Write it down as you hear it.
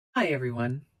Hi,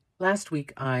 everyone. Last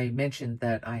week I mentioned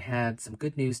that I had some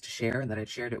good news to share and that I'd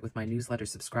shared it with my newsletter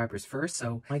subscribers first.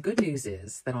 So my good news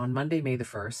is that on Monday, May the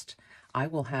 1st, I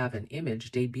will have an image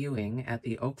debuting at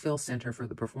the Oakville Centre for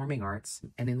the Performing Arts,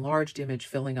 an enlarged image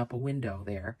filling up a window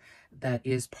there that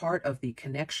is part of the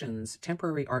Connections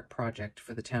temporary art project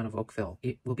for the town of Oakville.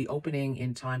 It will be opening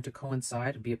in time to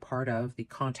coincide and be a part of the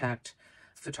Contact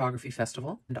Photography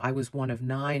Festival, and I was one of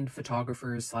 9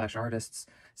 photographers slash artists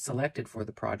selected for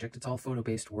the project. It's all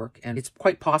photo-based work, and it's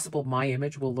quite possible my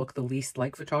image will look the least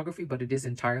like photography, but it is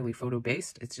entirely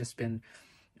photo-based. It's just been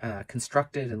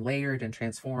constructed and layered and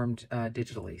transformed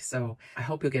digitally. So I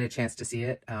hope you'll get a chance to see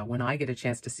it. When I get a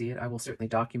chance to see it, I will certainly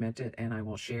document it and I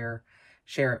will share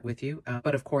it with you.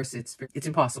 But of course, it's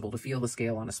impossible to feel the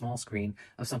scale on a small screen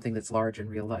of something that's large in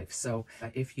real life. So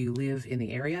if you live in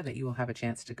the area, that you will have a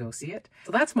chance to go see it.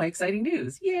 So that's my exciting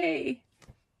news. Yay!